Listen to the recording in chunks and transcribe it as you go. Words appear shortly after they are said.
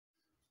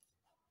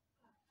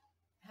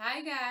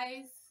Hi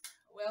guys,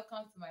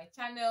 welcome to my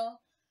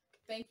channel.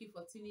 Thank you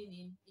for tuning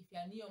in. If you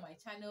are new on my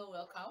channel,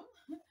 welcome.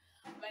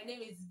 My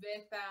name is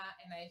Bertha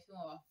and I show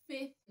our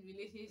faith,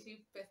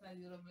 relationship, personal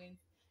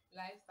development,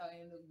 lifestyle,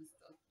 and all good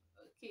stuff.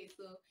 Okay,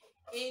 so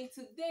in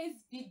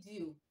today's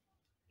video,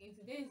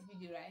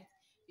 right,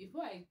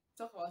 before I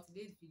talk about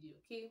today's video,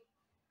 okay,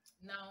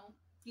 now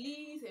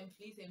please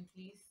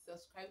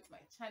subscribe to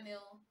my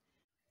channel.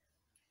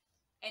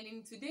 And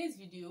in today's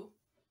video,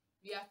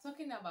 we are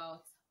talking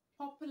about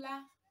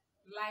popular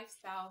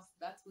lifestyles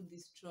that will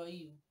destroy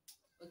you.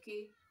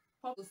 Okay,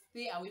 Pop,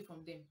 stay away from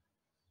them.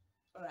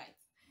 All right,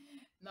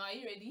 now are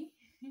you ready?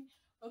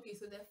 Okay,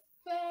 so the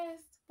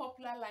first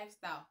popular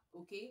lifestyle,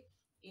 okay,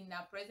 in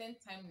our present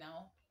time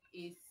now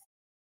is,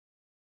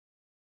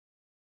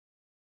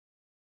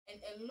 and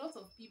a lot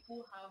of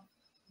people have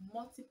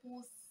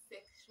multiple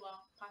sexual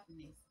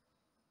partners.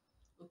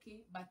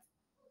 Okay, but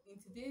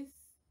in today's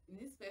in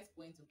this first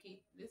point,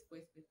 okay, this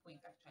first point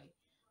actually,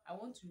 I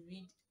want to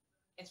read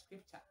a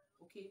scripture,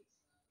 okay,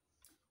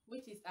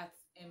 which is at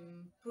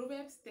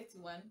Proverbs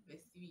 31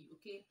 verse 3.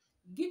 Okay,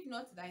 give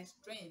not thy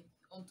strength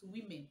unto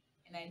women,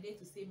 and I dare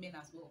to say men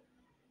as well,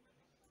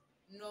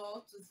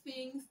 nor to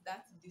things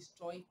that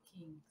destroy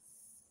kings.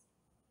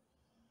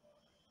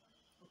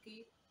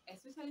 Okay,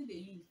 especially the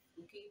youth.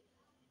 Okay,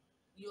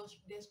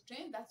 the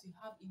strength that you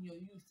have in your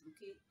youth,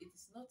 okay, it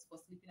is not for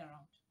sleeping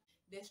around.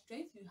 The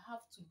strength you have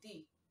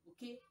today,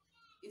 okay,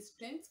 is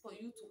strength for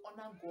you to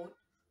honor God,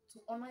 to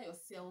honor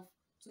yourself,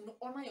 to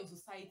honor your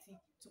society,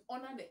 to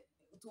honor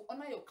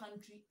your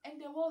country and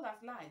the world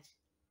at large.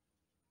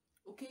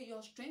 Okay,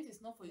 your strength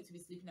is not for you to be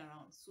sleeping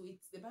around. So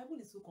it's the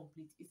Bible is so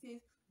complete. It says,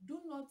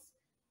 do not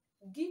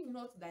give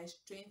not thy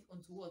strength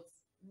unto what?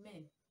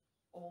 Men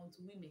or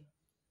unto women.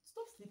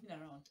 Stop sleeping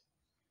around.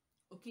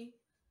 Okay,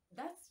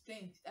 that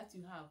strength that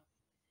you have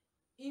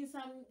in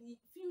some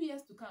few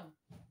years to come,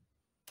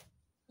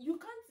 you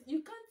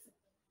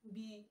can't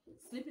be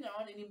sleeping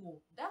around anymore.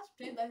 That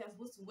strength that you're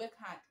supposed to work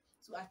hard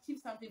to achieve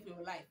something for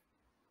your life,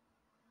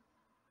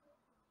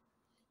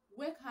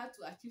 work hard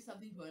to achieve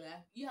something for your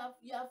life, you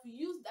have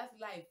used that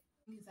life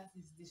things that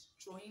is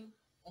destroying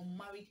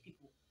unmarried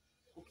people.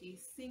 Okay,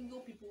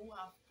 single people who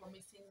have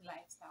promising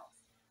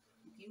lifestyles.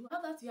 Okay, now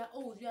that you are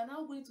old, you are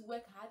now going to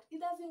work hard. It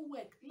doesn't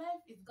work.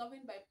 Life is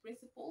governed by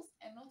principles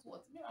and not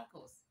what?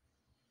 Miracles.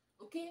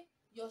 Okay,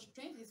 your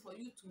strength is for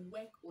you to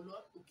work a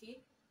lot.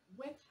 Okay,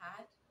 work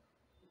hard.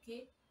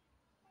 Okay,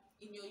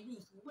 in your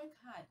youth, work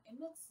hard and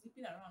not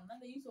sleeping around. Now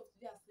the youth of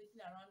today are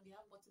sleeping around. They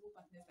have multiple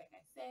partners, like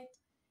I said,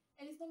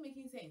 and it's not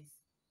making sense.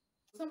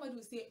 Somebody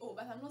will say, "Oh,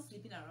 but I'm not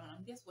sleeping around.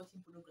 I'm just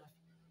watching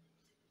pornography."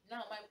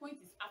 Now my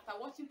point is, after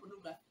watching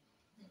pornography,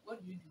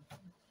 what do?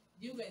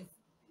 Do you go and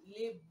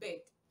lay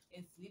bed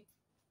and sleep?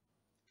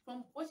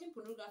 From watching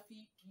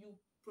pornography, you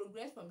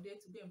progress from there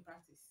to go and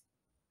practice.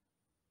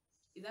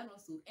 Is that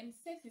not so? And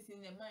sex is in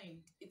the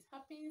mind. It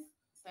happens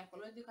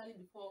psychologically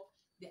before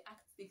the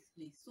act takes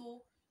place.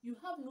 So you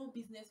have no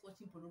business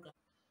watching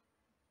pornography.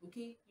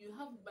 Okay, you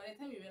have, by the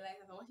time you realize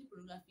after watching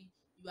pornography,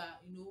 you are,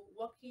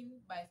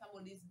 walking by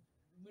somebody's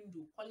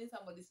window, calling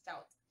somebody's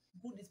child.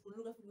 Good is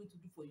pornography going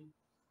to do for you?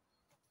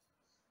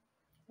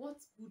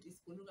 What good is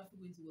pornography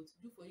going to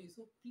do for you?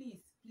 So please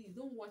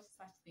don't watch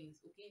such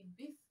things. Okay,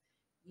 this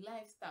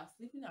lifestyle,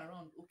 sleeping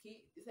around,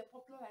 okay, it's a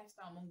popular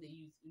lifestyle among the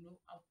youth, in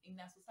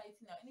our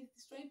society now, and it's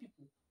destroying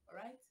people. All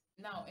right,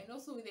 now, and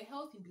also with the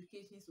health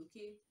implications,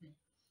 okay,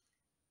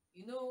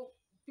 you know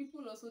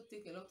people also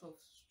take a lot of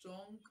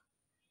strong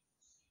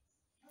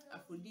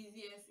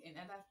aphrodisiacs and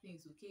other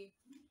things, okay,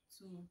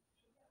 to you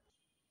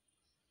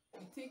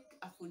take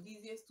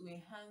aphrodisiacs to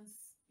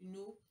enhance,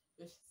 your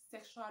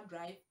sexual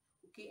drive.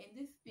 Okay, and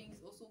these things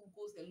also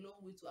goes a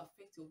long way to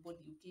affect your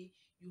body. Okay,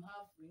 you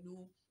have,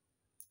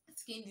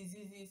 skin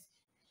diseases,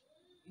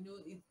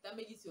 it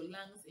damages your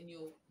lungs and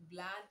your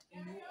blood,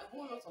 a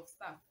whole lot of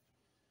stuff.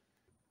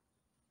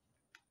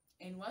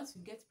 And once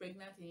you get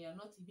pregnant and you're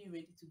not even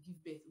ready to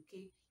give birth,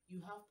 okay, you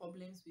have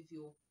problems with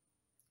your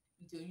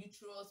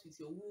uterus, with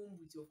your womb,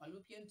 with your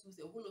fallopian tubes,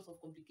 a whole lot of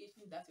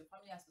complications that your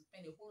family has to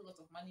spend a whole lot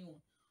of money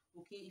on.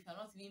 Okay, if you're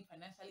not even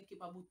financially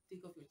capable to take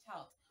off your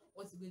child,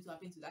 what's going to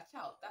happen to that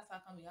child? That's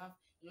how come we have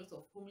a lot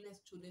of homeless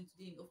children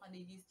today in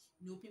orphanages,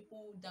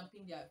 people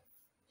dumping their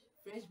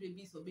fresh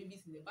babies or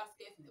babies in the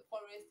baskets in the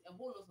forest, a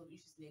whole lot of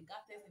issues in the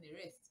gutters and the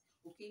rest.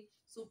 Okay,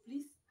 so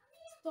please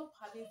stop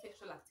having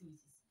sexual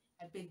activities.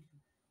 I beg you.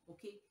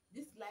 Okay,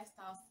 this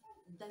lifestyle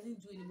doesn't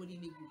do anybody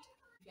any good.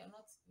 If you're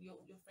not,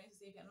 your friends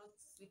say, if you're not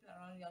sleeping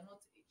around, you're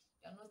not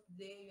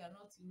there, you're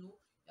not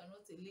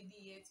a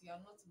lady yet, you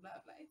are not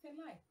blah blah. It's a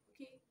lie.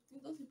 Okay,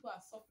 those people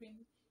are suffering,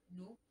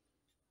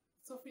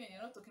 suffering, and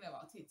you're not talking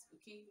about it.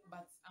 Okay,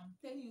 but I'm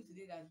telling you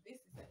today that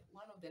this is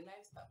one of the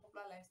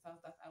popular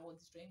lifestyles that I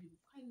was destroying people.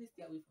 Kindly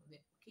stay away from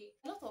them. Okay,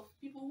 a lot of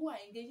people who are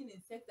engaging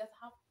in sex that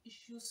have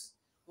issues,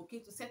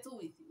 okay, to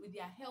settle with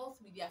their health,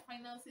 with their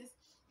finances,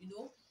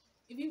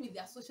 even with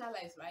their social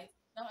lives, right?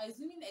 Now,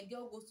 assuming a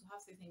girl goes to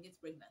have sex and gets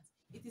pregnant,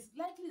 it is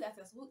likely that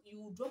you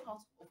will drop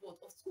out of what?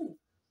 Of school.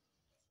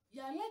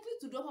 You are likely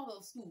to drop out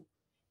of school.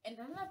 And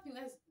another thing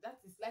that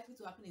is likely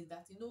to happen is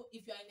that,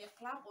 if you're in a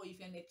club, or if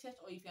you're in a church,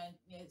 or if you're in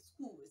a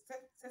school,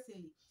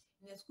 certainly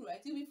in a school,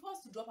 right, you'll be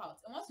forced to drop out.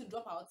 And once you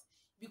drop out,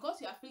 because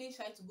you are feeling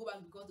shy to go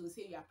back because they'll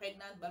say you are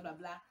pregnant, blah blah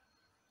blah,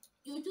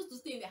 you choose to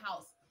stay in the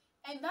house.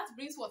 And that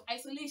brings what?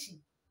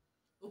 Isolation.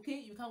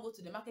 Okay, you can't go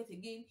to the market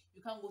again,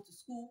 you can't go to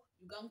school,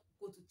 you can't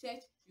go to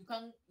church, you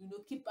can't,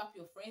 keep up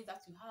your friends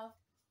that you have.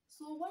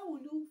 So why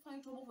would you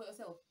find trouble for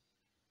yourself?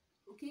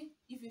 Okay,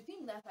 if you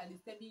think that are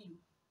disturbing you,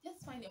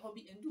 just find a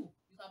hobby and do.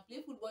 You can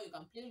play football, you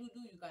can play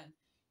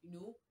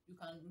ludo, you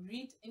can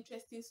read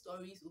interesting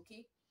stories.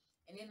 Okay,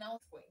 and then now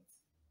point,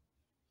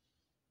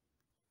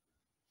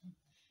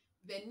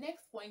 the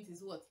next point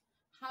is what?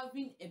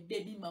 Having a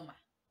baby mama.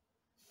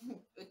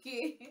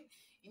 Okay,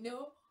 you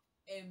know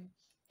um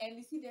and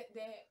you see the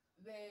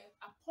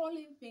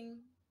appalling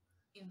thing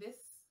in this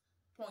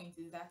point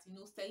is that,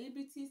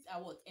 celebrities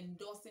are what?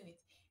 Endorsing it.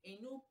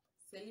 And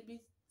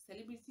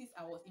celebrities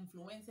are what?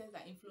 Influencers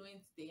that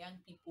influence the young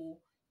people,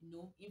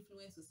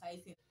 influence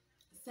society.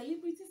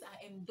 Celebrities are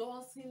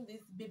endorsing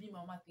this baby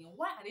mama thing.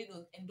 Why are they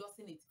not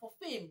endorsing it? For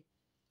fame.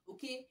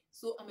 Okay,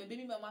 so I'm a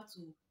baby mama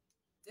to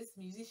this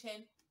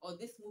musician, or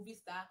this movie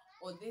star,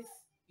 or this,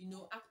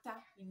 actor.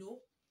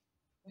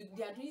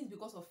 They are doing it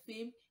because of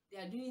fame. They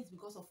are doing it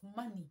because of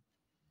money.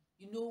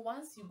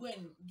 Once you go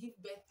and give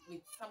birth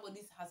with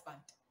somebody's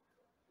husband,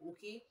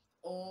 okay,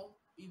 or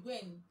you go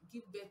and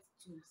give birth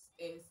to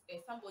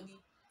somebody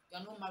you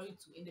are not married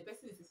to, and the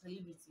person is a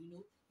celebrity,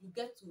 you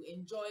get to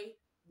enjoy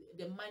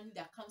the money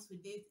that comes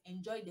with it,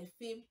 enjoy the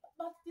fame,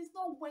 but it is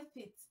not worth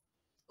it.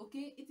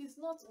 Okay, it is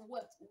not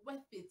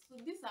worth it. So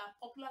these are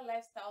popular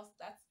lifestyles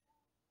that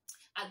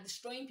are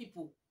destroying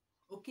people.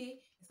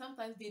 Okay,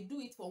 sometimes they do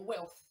it for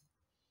wealth.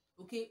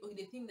 Okay,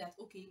 they think that,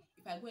 okay,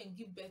 if I go and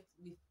give birth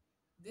with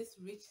this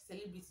rich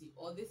celebrity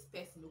or this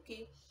person,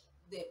 okay,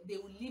 they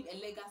will leave a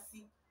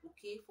legacy,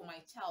 okay, for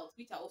my child,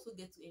 which I also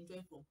get to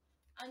enjoy from.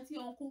 Auntie,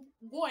 uncle,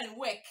 go and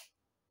work.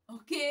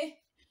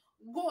 Okay,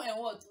 go and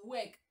what?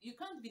 Work. You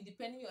can't be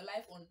depending your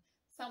life on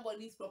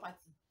somebody's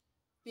property,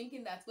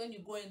 thinking that when you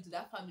go into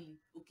that family,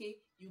 okay,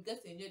 you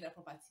get to enjoy that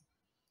property.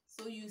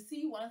 So you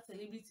see one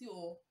celebrity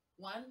or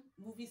one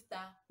movie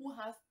star who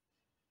has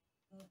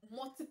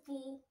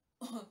multiple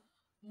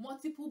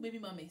multiple baby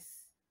mamas,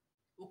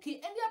 okay,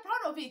 and they are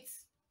proud of it.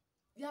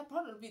 They are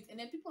proud of it. And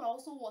then people are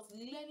also what?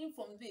 Learning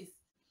from this.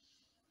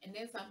 And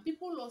then some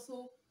people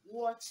also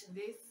watch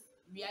this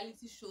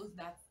reality shows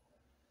that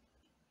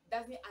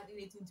doesn't add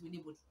anything to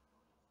anybody.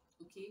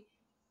 Okay,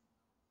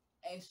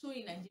 a show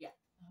in Nigeria,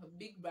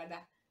 Big Brother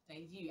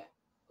Nigeria.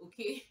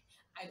 Okay,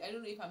 I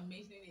don't know if I'm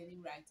mentioning any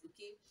right.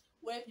 Okay,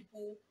 where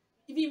people,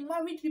 even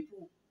married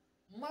people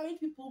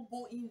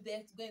go in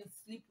there to go and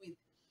sleep with,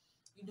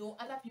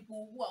 other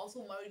people who are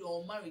also married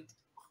or unmarried.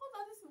 How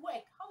does this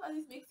work? How does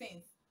this make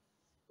sense?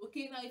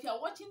 Okay, now if you are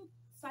watching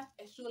such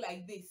a show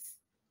like this,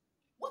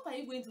 what are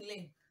you going to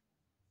learn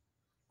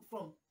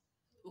from?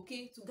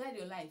 Okay, to guide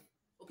your life.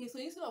 Okay, so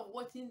instead of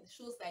watching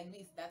shows like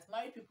this that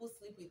married people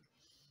sleep with,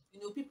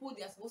 people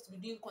they are supposed to be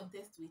doing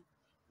contest with,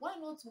 why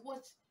not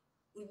watch,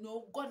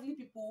 godly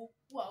people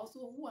who are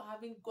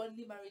having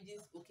godly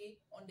marriages, okay,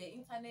 on the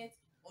internet,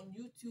 on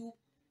YouTube,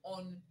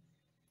 on,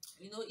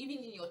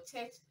 even in your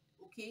church.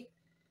 Okay,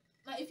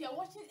 now if you are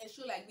watching a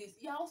show like this,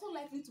 you are also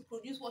likely to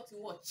produce what you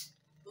watch.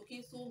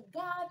 Okay, so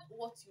guard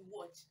what you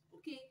watch.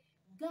 Okay,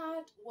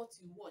 guard what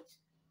you watch.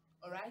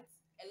 All right,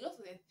 a lot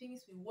of the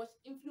things we watch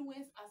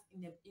influence us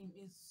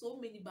in so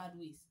many bad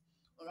ways.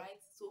 All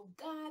right, so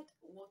guard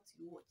what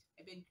you watch.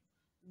 I beg you,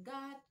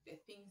 guard the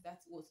things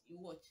that what you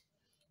watch.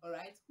 All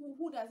right,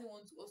 who doesn't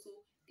want to also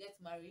get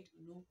married,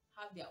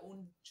 have their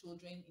own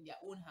children in their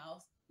own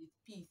house with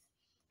peace,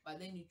 but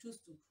then you choose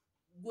to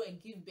go and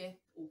give birth,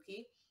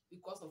 okay,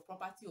 because of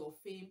property or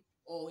fame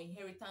or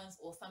inheritance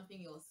or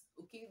something else.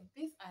 Okay,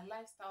 these are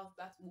lifestyles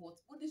that will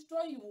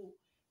destroy you.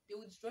 They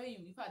will destroy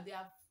you. In fact, they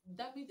have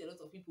damaged a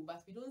lot of people,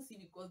 but we don't see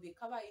because they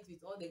cover it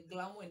with all the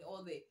glamour and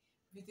all the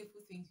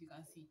beautiful things you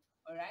can see.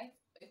 All right,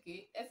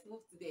 okay, let's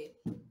move to the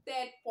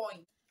third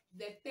point.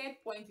 The third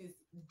point is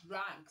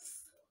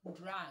drugs.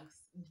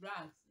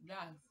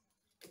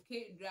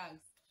 Okay,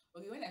 drugs.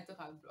 Okay, when I talk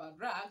about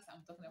drugs,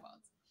 I'm talking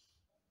about,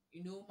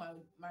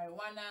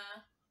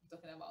 marijuana. I'm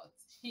talking about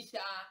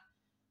shisha.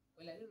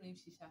 Well, I don't know if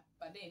shisha,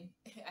 but then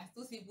I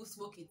still see people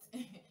smoke it.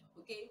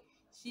 Okay,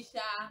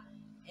 shisha,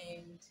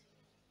 and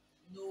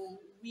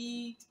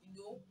weed.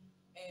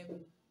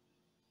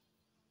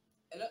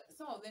 A lot.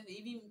 Some of them they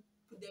even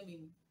put them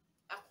in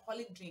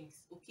alcoholic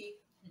drinks. Okay.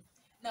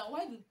 Now,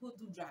 why do people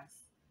do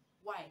drugs?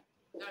 Why?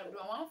 Now, the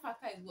one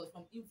factor is what?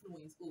 From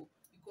influence. Oh,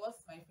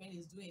 because my friend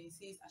is doing it, he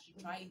says I should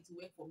try it to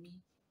work for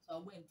me, so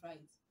I'll go and try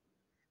it.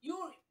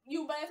 You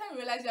by the time you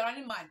realize you're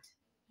running mad,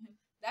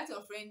 that's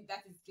your friend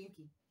that is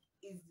drinking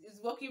is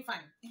working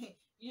fine.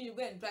 You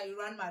go and try, you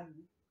run mad.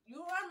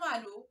 You run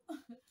mad, oh.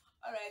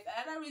 All right.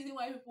 Another reason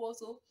why people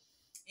also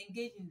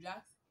engage in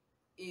drugs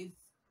is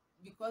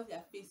because they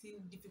are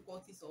facing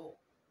difficulties, or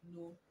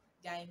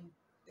they are in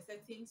a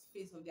certain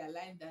phase of their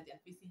life that they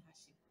are facing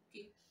hardship.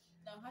 Okay,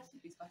 now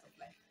hardship is part of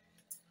life.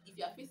 If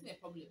you are facing a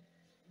problem,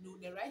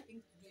 the right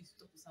thing to do is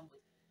to talk to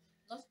somebody,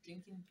 not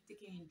drinking,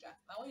 taking in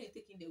drugs. Now, when you're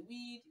taking the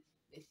weed,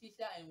 the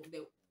shisha, and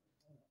the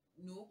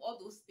all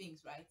those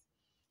things, right?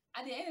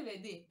 At the end of the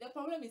day, the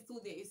problem is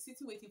still there. It's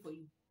sitting waiting for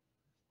you.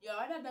 You're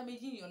rather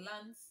damaging your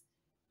lungs,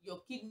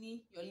 your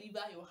kidney, your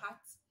liver, your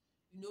heart.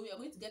 You're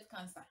going to get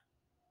cancer.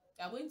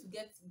 You're going to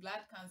get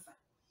blood cancer.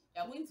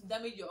 You're going to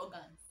damage your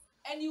organs.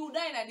 And you will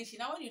die in addition.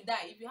 Now, when you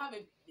die, if you have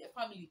a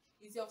family,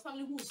 it's your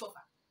family who will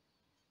suffer.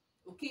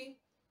 Okay?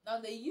 Now,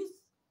 the youth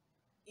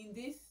in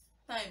these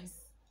times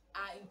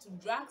are into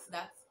drugs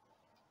that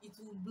it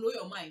will blow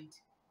your mind.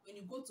 When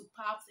you go to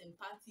pubs and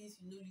parties,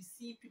 you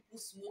see people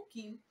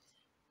smoking,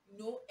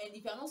 and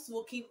if you're not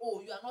smoking,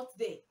 oh, you are not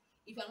there.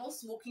 If you're not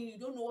smoking, you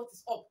don't know what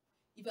is up.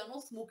 If you're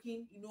not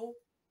smoking,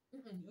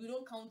 we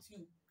don't count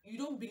you. You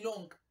don't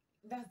belong.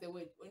 That's the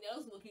word. When you're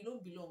not smoking, you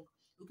don't belong.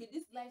 Okay,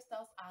 these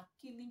lifestyles are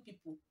killing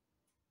people.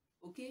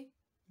 Okay,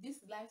 this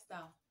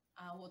lifestyle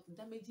are what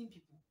damaging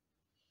people.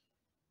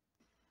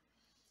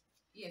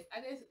 Yes,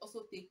 others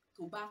also take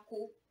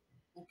tobacco,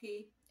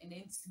 okay, and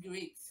then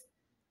cigarettes.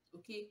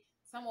 Okay,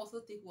 some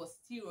also take what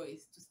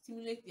steroids to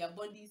stimulate their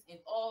bodies and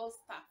all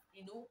stuff.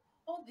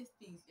 All these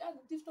things. You are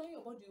destroying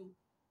your body.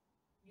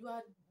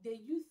 The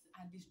youth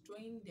are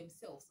destroying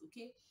themselves.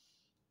 Okay,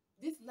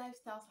 these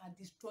lifestyles are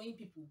destroying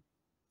people.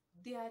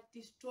 They are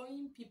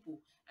destroying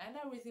people.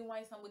 Another reason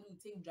why somebody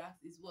will take drugs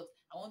is what?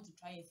 I want to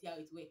try and see how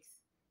it works.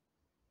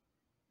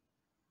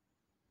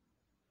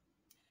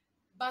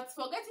 But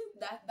forgetting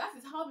that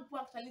is how people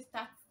actually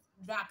start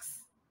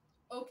drugs.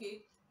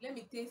 Okay, let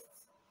me take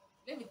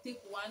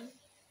one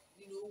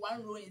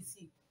row and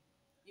see.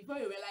 Before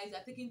you realize you're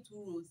taking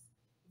two rows,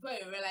 before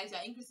you realize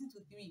you're increasing to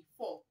three,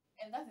 four,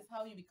 and that is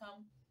how you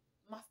become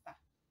master.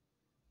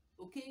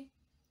 Okay,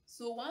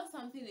 so once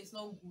something is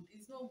not good,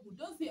 it's not good.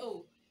 Don't say,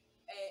 oh,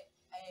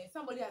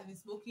 somebody has been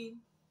smoking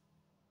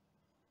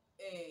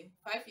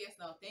 5 years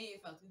now, 10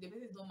 years now, the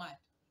person is not mad.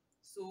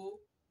 So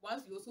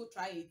once you also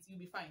try it, you'll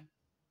be fine.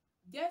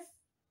 Just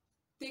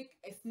take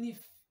a sniff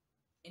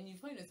and you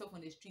find yourself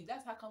on the street.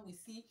 That's how come we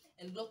see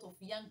a lot of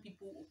young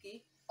people,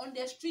 okay, on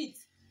the street.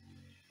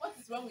 What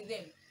is wrong with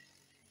them?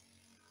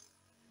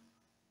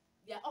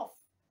 They are off.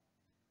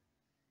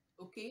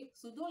 Okay,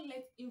 so don't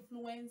let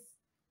influence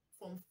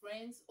from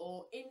friends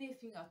or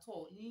anything at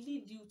all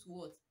lead you to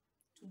what?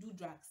 To do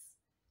drugs,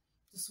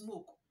 to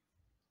smoke.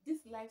 This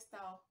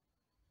lifestyle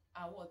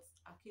are what?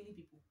 Are killing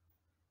people.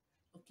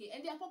 Okay,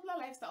 and they are popular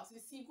lifestyles.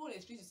 You go on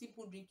the street, you see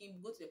people drinking,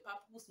 go to the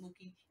pub, people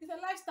smoking. It's a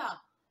lifestyle.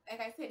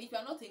 Like I said, if you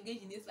are not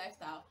engaged in this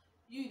lifestyle,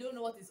 you don't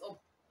know what is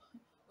up.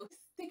 Okay,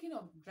 taking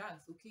of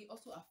drugs, okay,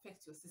 also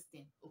affects your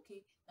system.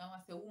 Okay, now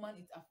as a woman,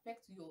 it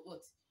affects your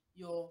what?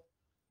 Your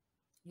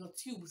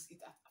tubes. It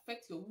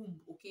affects your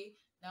womb. Okay,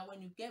 now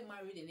when you get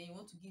married and then you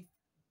want to give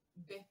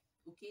birth,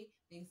 okay,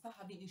 then you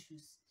start having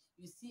issues.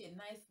 You see a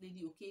nice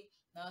lady, okay,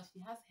 now she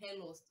has hair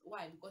loss.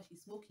 Why? Because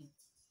she's smoking.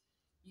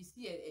 You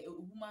see a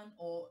woman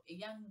or a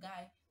young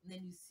guy, and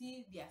then you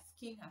see their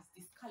skin has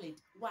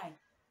discolored. Why?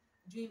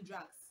 Doing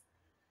drugs.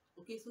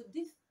 Okay, so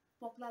these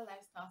popular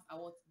lifestyles are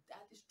what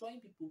are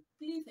destroying people.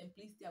 Please and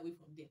please stay away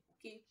from them.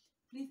 Okay,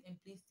 please and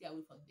please stay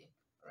away from them.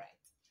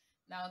 Right.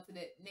 Now to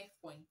the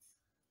next point.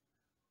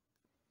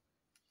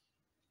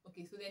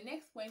 Okay, so the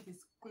next point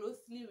is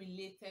closely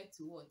related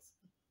to what?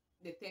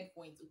 The third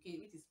point, okay,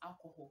 which is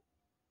alcohol.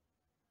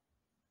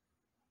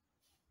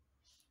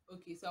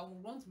 Okay, so I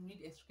will want to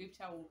read a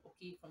scripture,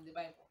 okay, from the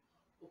Bible.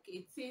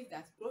 Okay, it says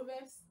that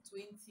Proverbs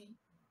 20,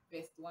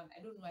 verse 1.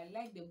 I don't know, I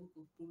like the book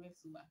of Proverbs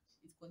so much.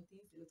 It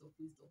contains a lot of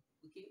wisdom.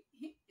 Okay,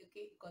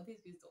 okay, it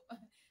contains wisdom.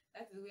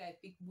 That is where I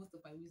take most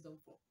of my wisdom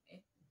from.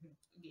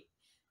 Okay,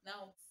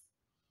 now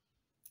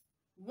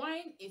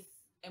wine is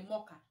a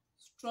mocker,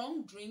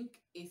 strong drink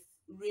is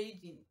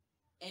raging,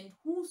 and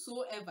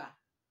whosoever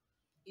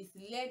is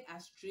led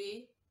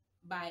astray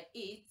by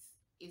it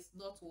is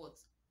not what?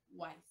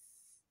 Wise.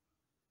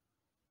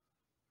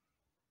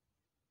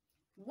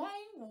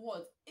 Wine will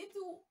what? It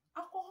will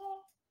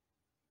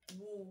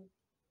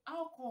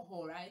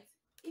alcohol, right?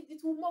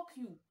 It will mock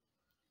you.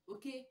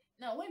 Okay.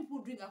 Now when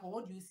people drink alcohol,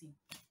 what do you see?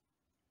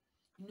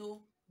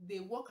 They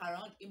walk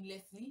around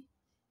aimlessly.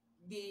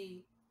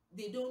 They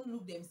don't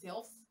look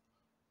themselves.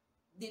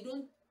 They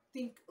don't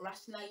think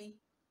rationally.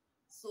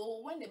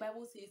 So when the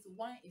Bible says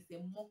wine is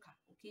a mocker,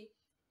 okay,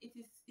 it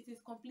is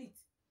complete.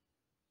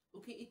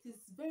 Okay, it is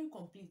very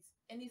complete.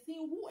 And it's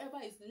saying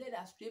whoever is led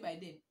astray by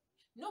them.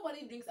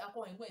 Nobody drinks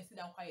alcohol and go and sit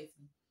down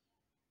quietly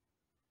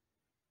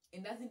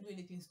and doesn't do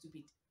anything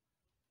stupid.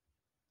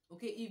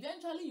 Okay,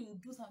 eventually you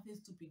do something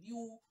stupid.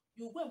 You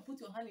go and put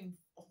your hand in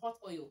hot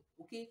oil.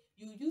 Okay,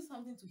 you use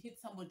something to hit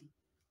somebody.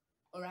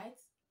 All right.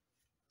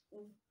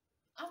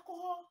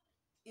 Alcohol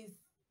is,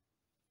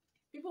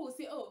 people will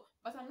say, oh,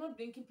 but I'm not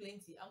drinking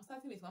plenty. I'm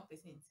starting with 1%.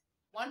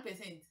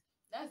 1%.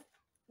 That's,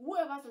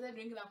 whoever started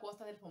drinking alcohol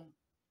started from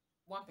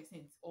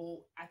 1%, or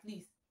at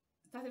least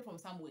started from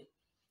somewhere.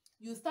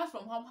 You start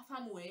from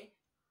somewhere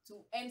to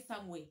end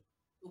somewhere.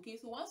 Okay,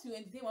 so once you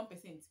entertain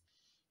 1%,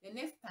 The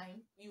next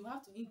time you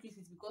have to increase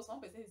it because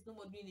 1% is no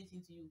more doing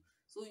anything to you.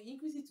 So you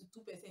increase it to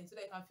 2% so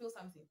that you can feel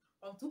something.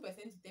 From 2%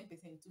 to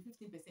 10% to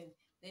 15%.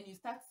 Then you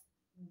start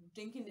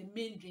drinking the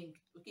main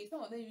drink. Okay,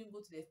 some of them even go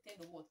to the extent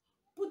of what?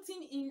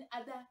 Putting in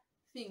other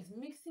things,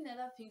 mixing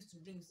other things to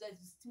drink so that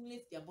it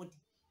stimulates their body.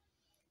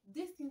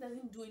 This thing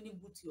doesn't do any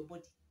good to your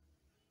body.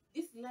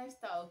 This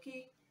lifestyle,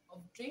 okay,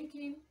 of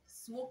drinking,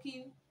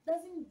 smoking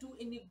doesn't do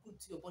any good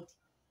to your body.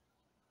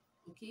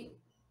 Okay,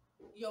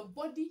 your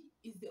body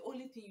is the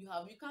only thing you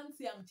have. You can't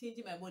say I'm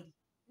changing my body.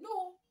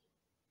 No,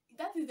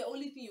 that is the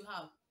only thing you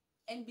have.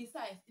 And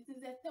besides, it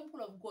is the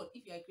temple of God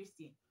if you are a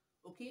Christian.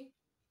 Okay,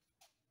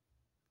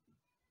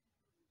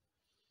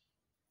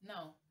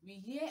 now we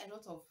hear a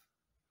lot of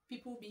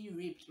people being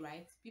raped,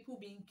 right? People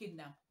being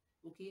kidnapped.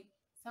 Okay,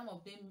 some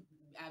of them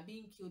are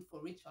being killed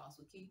for rituals.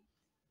 Okay,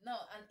 now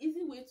an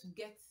easy way to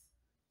get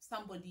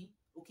somebody,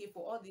 okay,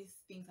 for all these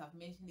things I've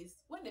mentioned is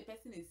when the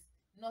person is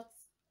not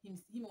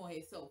him or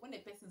herself, when the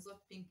person is not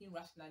thinking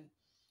rationally.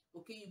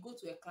 Okay, you go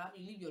to a club,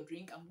 you leave your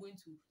drink, I'm going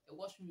to the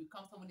washroom, you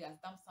come, somebody has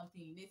dumped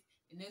something in it,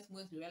 the next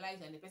moment you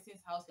realize you're in the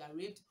person's house, you are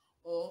raped,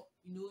 or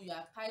you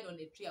are tied on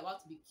a tree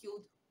about to be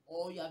killed,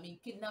 or you have been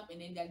kidnapped,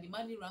 and then they're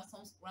demanding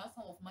ransom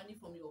of money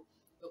from your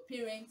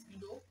parents, and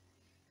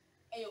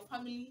your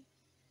family.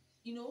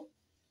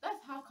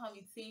 That's how come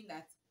it's saying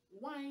that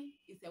wine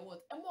is a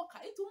what? A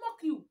mocker. It will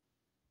mock you.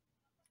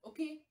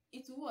 Okay,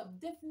 it will what?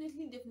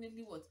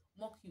 Definitely what?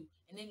 Mock you.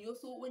 And then you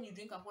also, when you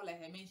drink alcohol,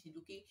 like I mentioned,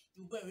 okay,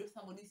 you go and rape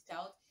somebody's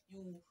child.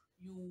 You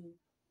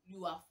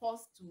you are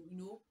forced to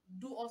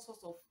do all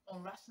sorts of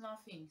unrational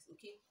things.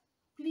 Okay,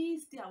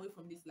 please stay away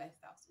from these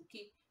lifestyles.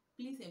 Okay,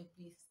 please and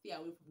please stay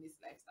away from these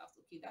lifestyles.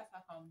 Okay, that's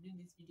how I'm doing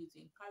this video, to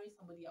encourage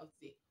somebody out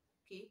there.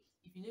 Okay,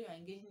 if you know you're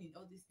engaging in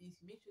all these things,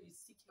 you make sure you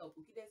seek help.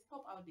 Okay, there's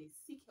help out there.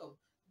 Seek help.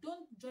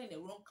 Don't join the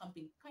wrong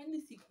company.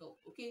 Kindly seek help.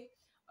 Okay,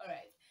 all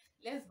right,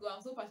 let's go.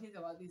 I'm so passionate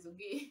about this.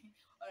 Okay,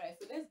 all right,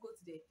 so let's go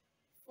to the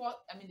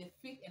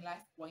fifth and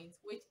last point,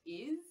 which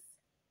is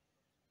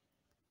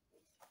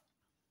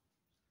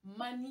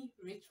money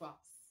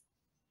rituals.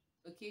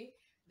 Okay,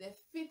 the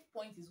fifth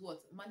point is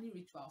what? Money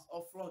rituals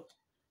or fraud.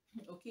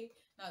 Okay,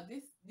 now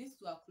these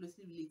two are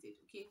closely related.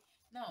 Okay,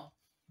 now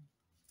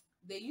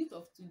the youth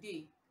of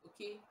today,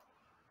 okay,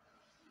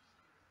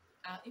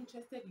 are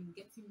interested in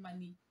getting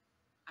money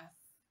as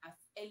as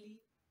early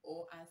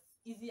or as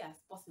easy as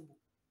possible,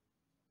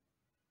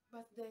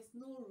 but there's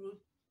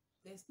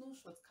no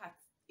shortcut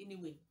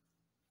anyway.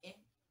 Eh?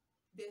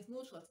 There's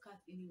no shortcut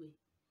anyway.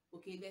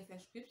 Okay, there's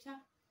a scripture.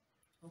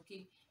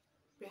 Okay,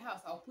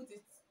 perhaps I'll put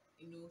it,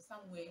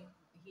 somewhere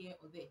here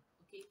or there.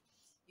 Okay,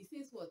 it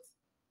says what?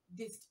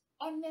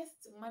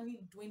 Dishonest money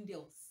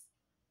dwindles.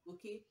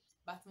 Okay,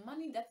 but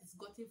money that is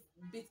gotten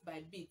bit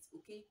by bit,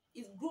 okay,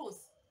 it grows.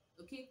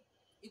 Okay,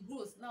 it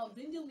grows. Now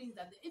dwindle means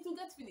that it will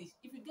get finished.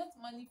 If you get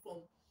money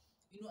from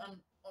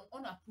an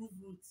unapproved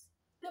route,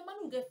 the money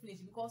will get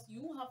finished because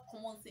you won't have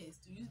common sense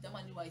to use the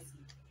money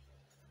wisely.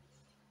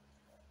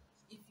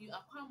 If you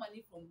acquire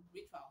money from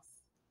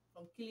rituals,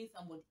 from killing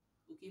somebody,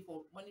 okay,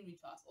 for money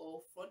rituals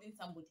or frauding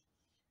somebody,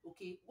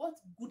 okay, what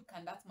good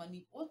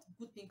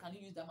thing can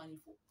you use that money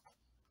for?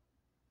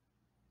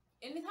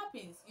 And it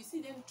happens. You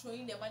see them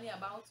throwing their money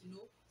about,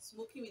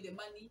 smoking with the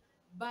money,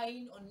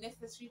 buying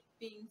unnecessary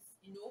things,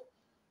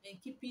 and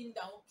keeping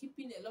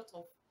a lot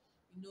of,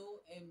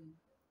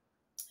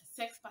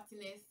 sex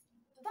partners.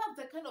 That's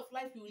the kind of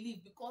life you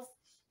live because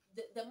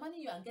the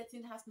money you are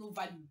getting has no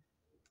value.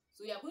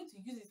 So you are going to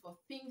use it for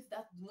things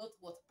that do not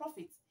what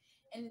profit.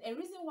 And a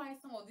reason why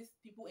some of these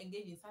people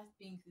engage in such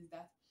things is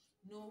that,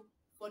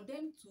 for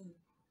them to,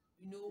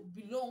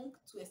 belong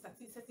to a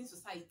certain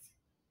society.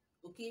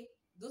 Okay,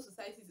 those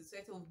societies is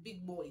society of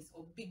big boys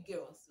or big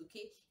girls.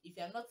 Okay, if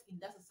you are not in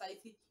that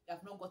society, you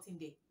have not gotten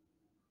there.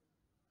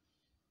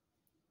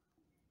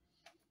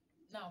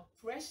 Now,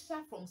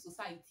 pressure from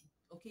society.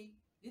 Okay,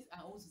 this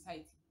our own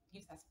society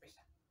gives us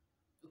pressure.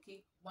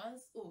 Okay,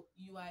 once,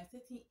 you are a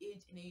certain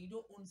age and then you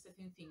don't own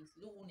certain things,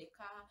 you don't own a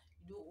car,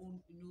 you don't own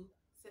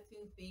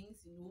certain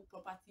things,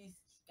 properties,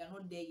 you're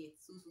not there yet,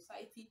 so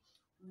society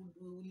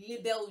will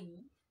label you.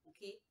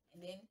 Okay,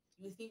 and then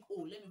you think,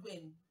 oh, let me go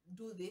and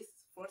do this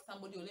for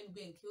somebody, or let me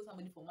go and kill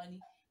somebody for money,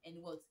 and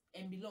what,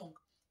 and belong.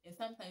 And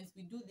sometimes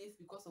we do this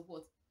because of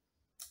what?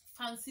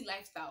 Fancy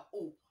lifestyle.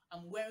 Oh,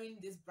 I'm wearing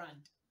this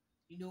brand,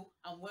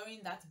 I'm wearing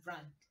that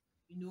brand,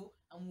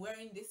 I'm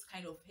wearing this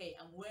kind of hair,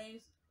 I'm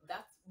wearing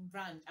that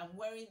brand, I'm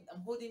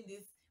holding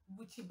this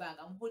Gucci bag,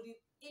 I'm holding.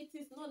 It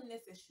is not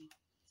necessary.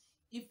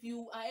 If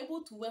you are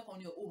able to work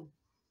on your own,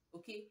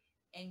 okay,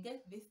 and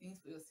get these things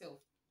for yourself,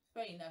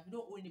 fair enough. You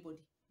don't owe anybody.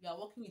 You are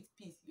working with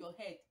peace. Your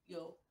head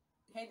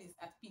is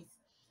at peace.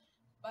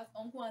 But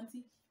uncle,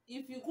 auntie,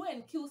 if you go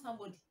and kill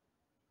somebody,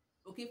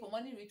 okay, for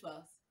money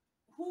rituals,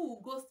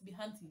 who goes to be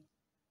hunting?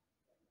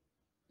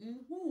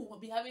 Who will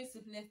be having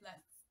sleepless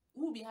nights?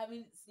 Who will be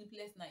having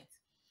sleepless nights?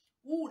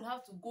 Who would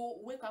have to go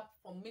wake up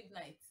from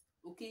midnight,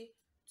 okay,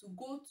 to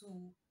go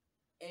to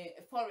a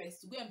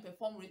forest to go and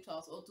perform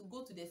rituals, or to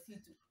go to the sea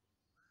to.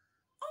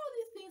 All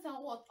these things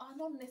are what? Are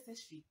not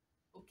necessary.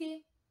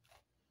 Okay,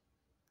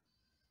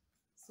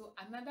 So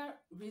another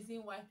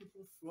reason why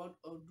people fraud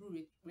or do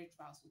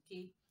rituals,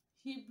 okay,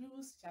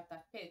 Hebrews chapter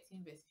 13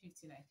 verse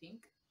 15, I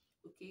think,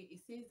 okay, it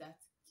says that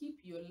keep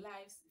your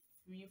lives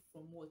free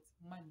from what?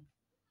 Money.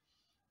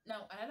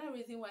 Now another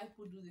reason why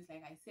people do this,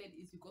 like I said,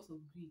 is because of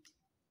greed.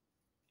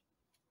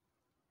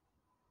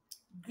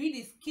 Greed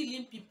is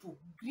killing people.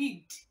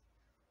 Greed.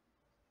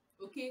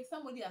 Okay,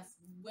 somebody has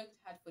worked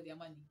hard for their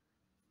money.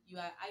 You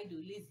are idle,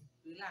 lazy,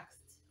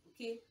 relaxed.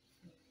 Okay,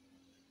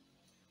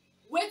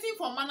 waiting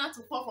for manna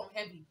to fall from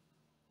heaven.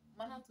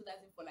 Manna too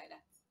doesn't fall like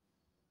that.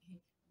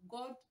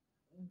 God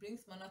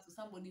brings manna to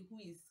somebody who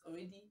is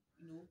already,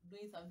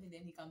 doing something,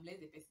 then he can bless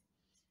the person.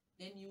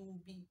 Then you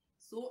will be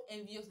so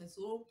envious and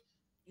so,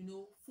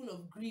 full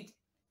of greed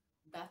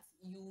that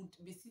you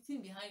would be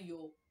sitting behind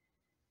your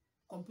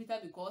computer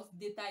because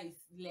data is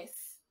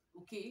less.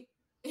 Okay,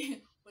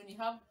 when you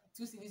have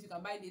 2 CDs, you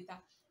can buy data,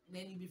 and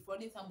then you'll be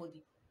frauding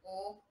somebody,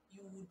 or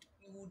you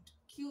would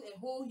kill a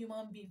whole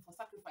human being for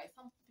sacrifice.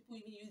 Some people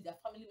even use their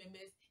family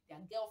members, their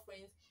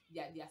girlfriends,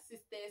 their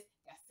sisters,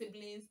 their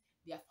siblings,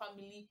 their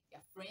family,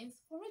 their friends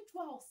for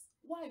rituals.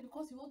 Why?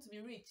 Because you want to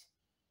be rich.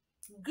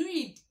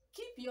 Greed.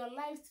 Keep your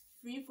lives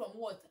free from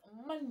what?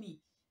 Money.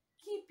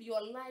 Keep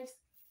your lives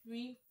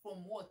free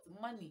from what?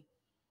 Money.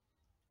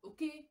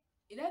 Okay,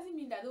 it doesn't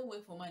mean that I don't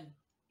work for money.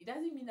 It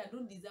doesn't mean that I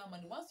don't deserve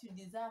money. Once you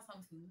desire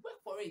something,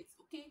 work for it.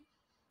 Okay,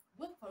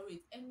 work for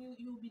it, and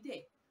you'll be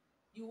there.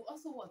 You will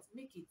also what?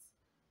 Make it.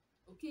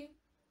 Okay.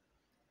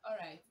 All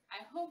right,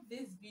 I hope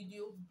this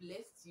video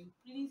blessed you.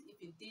 Please,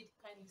 if it did,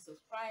 kindly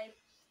subscribe.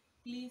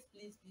 Please,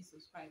 please, please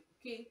subscribe.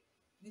 Okay,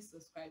 please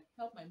subscribe,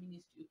 help my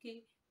ministry.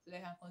 Okay, so that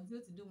I can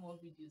continue to do more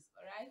videos.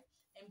 All right,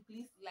 and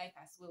please like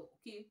as well.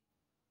 Okay,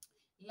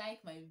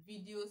 like my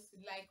videos,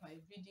 like my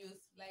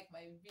videos, like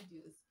my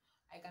videos.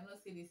 I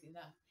cannot say this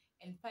enough.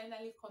 And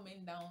finally,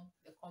 comment down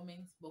the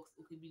comment box,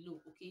 okay,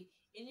 below. Okay,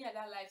 any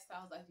other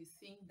lifestyles that you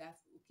think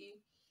that, okay,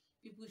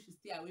 people should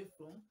stay away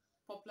from,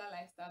 popular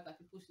lifestyles that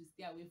people should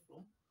stay away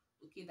from,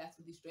 okay, that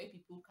will destroy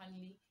people.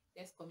 Kindly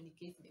let's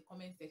communicate in the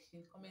comment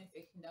section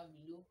down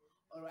below.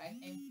 All right,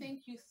 and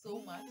thank you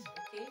so much.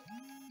 Okay,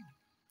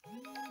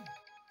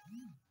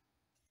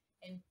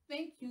 and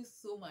thank you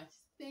so much.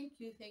 Thank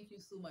you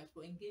so much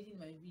for engaging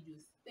my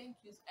videos.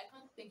 Thank you. I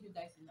can't thank you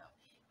guys enough.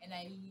 And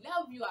I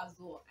love you as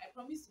well. I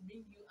promise to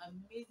bring you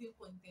amazing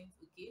content,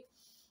 okay,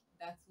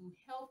 that will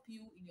help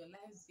you in your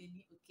life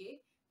journey,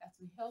 okay, that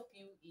will help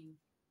you in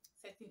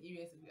certain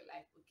areas of your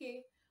life,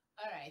 okay.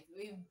 All right,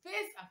 with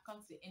this, I've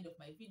come to the end of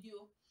my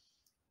video.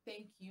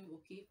 Thank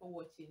you, okay, for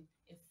watching,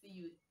 and see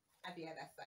you at the other side.